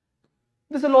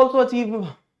 This will also achieve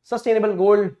sustainable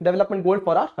goal, development goal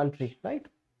for our country, right?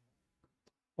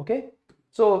 Okay.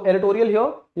 So editorial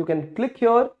here, you can click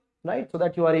here, right? So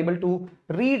that you are able to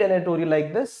read an editorial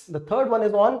like this. The third one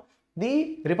is on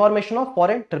the reformation of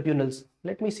foreign tribunals.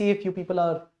 Let me see if you people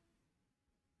are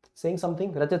saying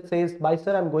something. Rajat says, bye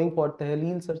sir, I'm going for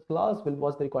Tahleel sir's class, will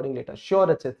watch the recording later. Sure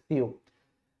Rajat, see you.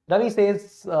 Ravi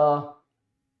says,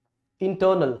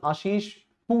 internal. Ashish,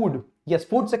 food. Yes,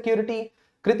 food security.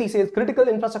 Kriti says critical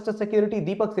infrastructure security.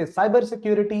 Deepak says cyber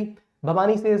security.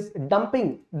 Bhavani says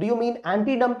dumping. Do you mean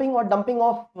anti-dumping or dumping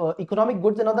of economic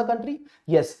goods in other country?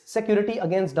 Yes, security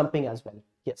against dumping as well.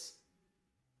 Yes.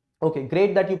 Okay,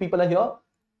 great that you people are here.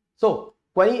 So,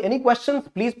 any questions?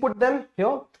 Please put them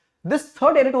here. This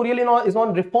third editorial is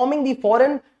on reforming the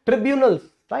foreign tribunals.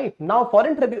 Right now,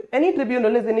 any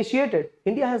tribunal is initiated.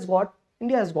 India has got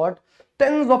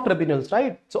tens of tribunals,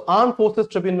 right? So armed forces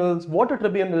tribunals, water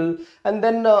tribunal, and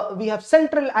then we have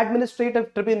central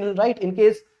administrative tribunal, right? In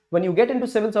case when you get into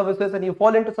civil services and you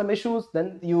fall into some issues,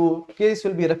 then your case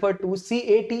will be referred to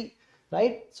CAT,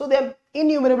 right? So there are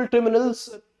innumerable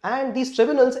tribunals, and these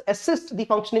tribunals assist the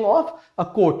functioning of a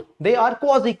court. They are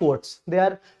quasi courts.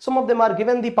 Some of them are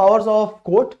given the powers of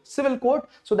court, civil court,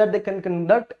 so that they can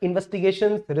conduct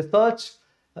investigations, research,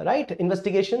 right?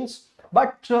 Investigations.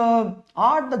 But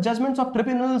are the judgments of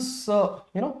tribunals,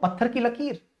 patthar ki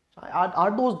lakir?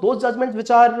 Are those judgments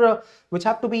which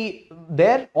have to be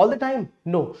there all the time?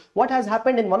 No. What has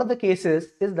happened in one of the cases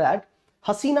is that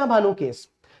Hasina Banu case.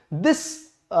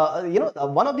 This,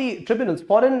 one of the tribunals,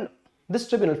 foreign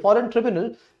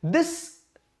tribunal, this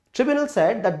tribunal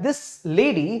said that this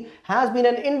lady has been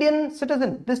an Indian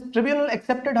citizen. This tribunal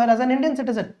accepted her as an Indian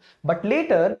citizen. But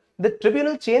later, the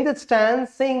tribunal changed its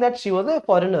stance, saying that she was a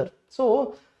foreigner.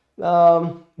 So,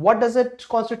 what does it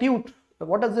constitute?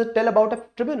 What does it tell about a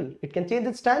tribunal? It can change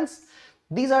its stance.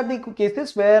 These are the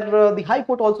cases where the High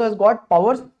Court also has got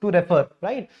powers to refer,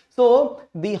 right? So,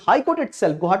 the High Court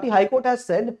itself, Guwahati High Court has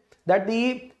said that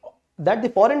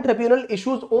the foreign tribunal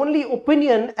issues only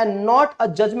opinion and not a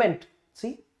judgment.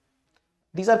 See,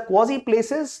 these are quasi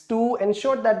places to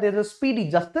ensure that there is a speedy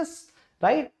justice,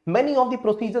 right? Many of the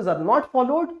procedures are not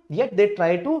followed, yet they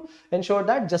try to ensure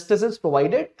that justice is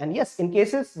provided. And yes, in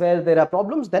cases where there are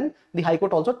problems, then the High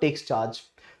Court also takes charge.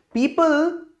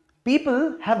 People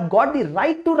have got the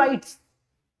right to rights.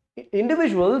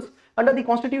 Individuals under the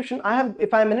Constitution,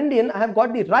 if I am an Indian, I have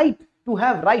got the right to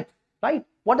have right.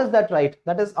 What is that right?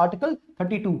 That is Article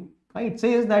 32. Right? It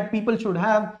says that people should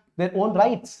have their own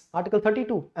rights. Article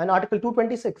 32 and Article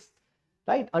 226.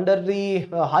 Right? Under the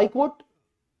High Court,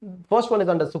 first one is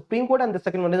under Supreme Court and the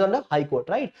second one is under High Court.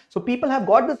 Right? So people have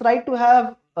got this right to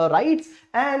have rights,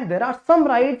 and there are some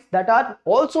rights that are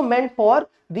also meant for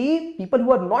the people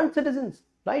who are non-citizens.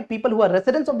 Right? People who are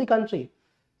residents of the country.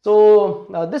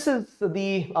 So this is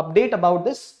the update about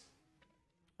this.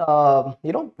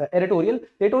 Editorial.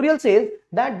 The editorial says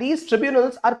that these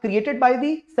tribunals are created by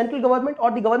the central government or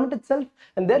the government itself,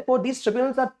 and therefore these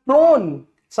tribunals are prone,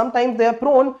 sometimes they are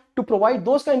prone to provide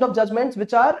those kind of judgments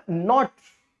which are not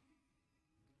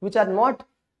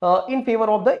in favor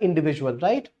of the individual,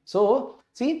 right? So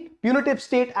see, punitive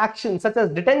state action such as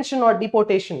detention or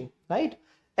deportation, right?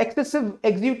 Excessive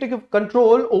executive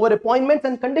control over appointments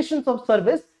and conditions of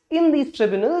service in these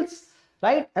tribunals,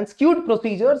 right? And skewed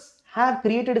procedures have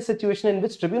created a situation in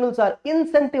which tribunals are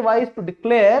incentivized to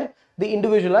declare the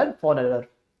individual a foreigner,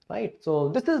 right? So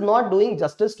this is not doing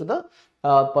justice to the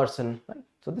person, right?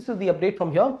 So this is the update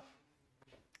from here.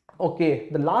 Okay,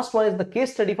 the last one is the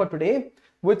case study for today,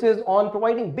 which is on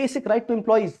providing basic right to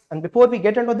employees. And before we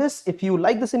get into this, if you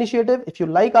like this initiative, if you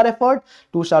like our effort,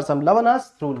 do share some love on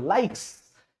us through likes,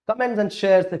 comments and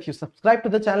shares. If you subscribe to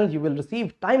the channel, you will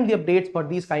receive timely updates for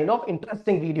these kind of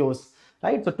interesting videos,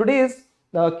 right? So today's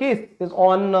case is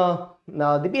on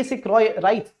the basic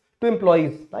rights to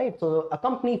employees, right? So a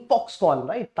company, Foxconn,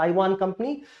 right, Taiwan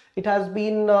company, it has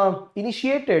been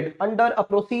initiated under a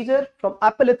procedure from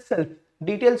Apple itself,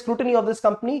 detailed scrutiny of this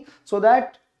company, so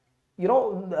that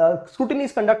scrutiny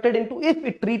is conducted into if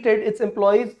it treated its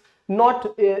employees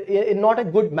not in a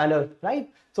good manner, right?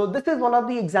 So this is one of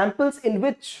the examples in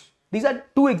which, these are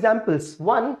two examples.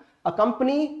 One, a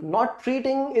company not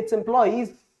treating its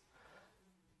employees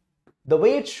the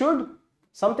way it should,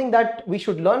 something that we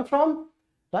should learn from,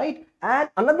 right? And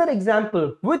another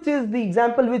example, which is the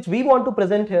example which we want to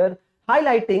present here,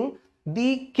 highlighting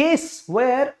the case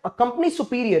where a company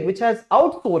superior which has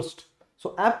outsourced,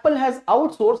 so Apple has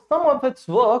outsourced some of its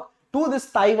work to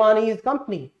this Taiwanese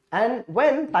company, and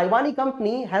when Taiwanese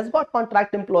company has got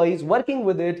contract employees working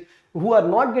with it who are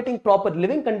not getting proper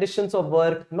living conditions of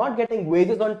work, not getting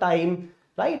wages on time,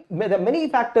 right? There are many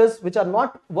factors which are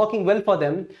not working well for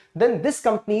them, then this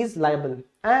company is liable,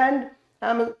 and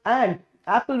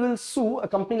Apple will sue a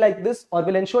company like this, or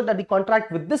will ensure that the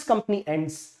contract with this company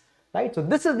ends, right? So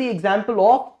this is the example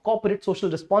of corporate social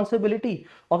responsibility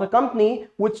of a company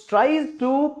which tries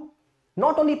to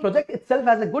not only project itself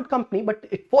as a good company, but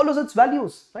it follows its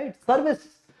values, right? Service.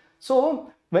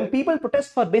 So when people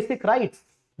protest for basic rights,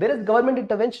 there is government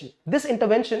intervention. This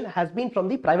intervention has been from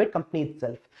the private company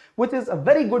itself, which is a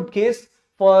very good case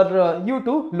for you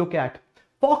to look at.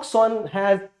 Foxconn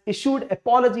has issued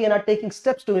apology and are taking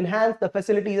steps to enhance the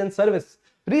facilities and service,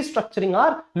 restructuring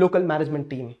our local management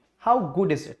team. How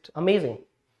good is it? Amazing.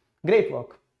 Great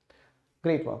work.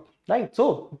 Great work. Right.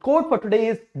 So quote for today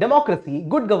is: democracy,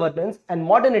 good governance, and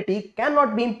modernity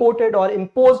cannot be imported or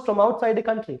imposed from outside a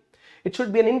country. It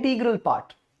should be an integral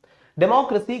part.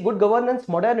 Democracy, good governance,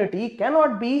 modernity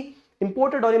cannot be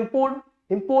imported or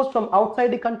imposed from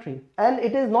outside a country. And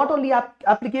it is not only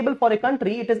applicable for a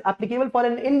country, it is applicable for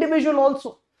an individual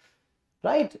also.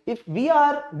 Right? If we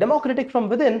are democratic from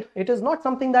within, it is not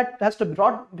something that has to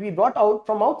be brought out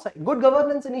from outside. Good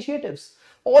governance initiatives.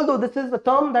 Although this is the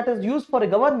term that is used for a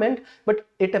government, but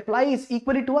it applies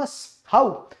equally to us.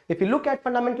 How? If you look at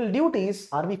fundamental duties,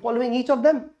 are we following each of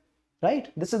them?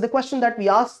 Right? This is the question that we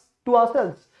ask to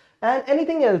ourselves. And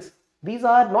anything else, these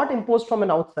are not imposed from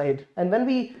an outside. And when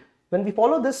we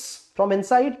follow this from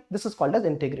inside, this is called as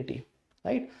integrity.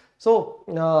 Right? So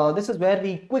this is where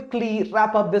we quickly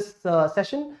wrap up this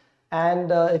session.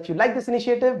 And if you like this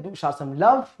initiative, do show some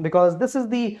love, because this is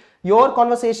your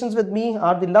conversations with me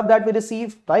are the love that we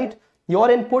receive, right? Your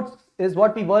inputs is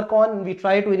what we work on, and we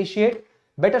try to initiate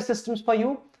better systems for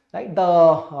you, right?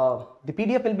 The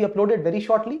PDF will be uploaded very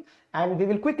shortly, and we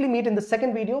will quickly meet in the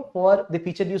second video for the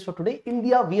featured news for today.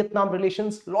 India-Vietnam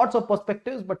relations, lots of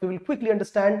perspectives, but we will quickly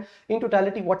understand in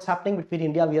totality what's happening between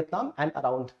India, Vietnam and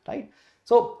around, right?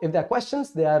 So if there are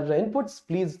questions, there are inputs,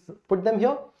 please put them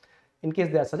here. In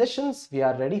case there are suggestions, we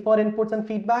are ready for inputs and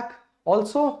feedback.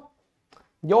 Also,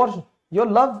 your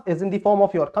love is in the form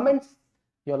of your comments,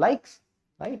 your likes,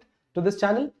 right, to this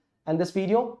channel and this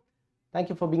video. Thank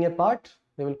you for being a part.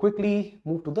 We will quickly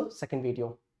move to the second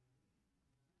video.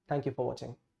 Thank you for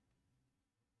watching.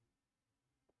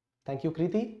 Thank you,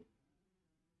 Kriti.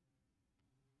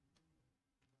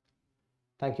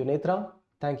 Thank you, Netra.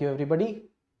 Thank you, everybody.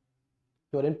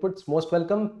 Your inputs most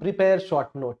welcome. Prepare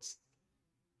short notes.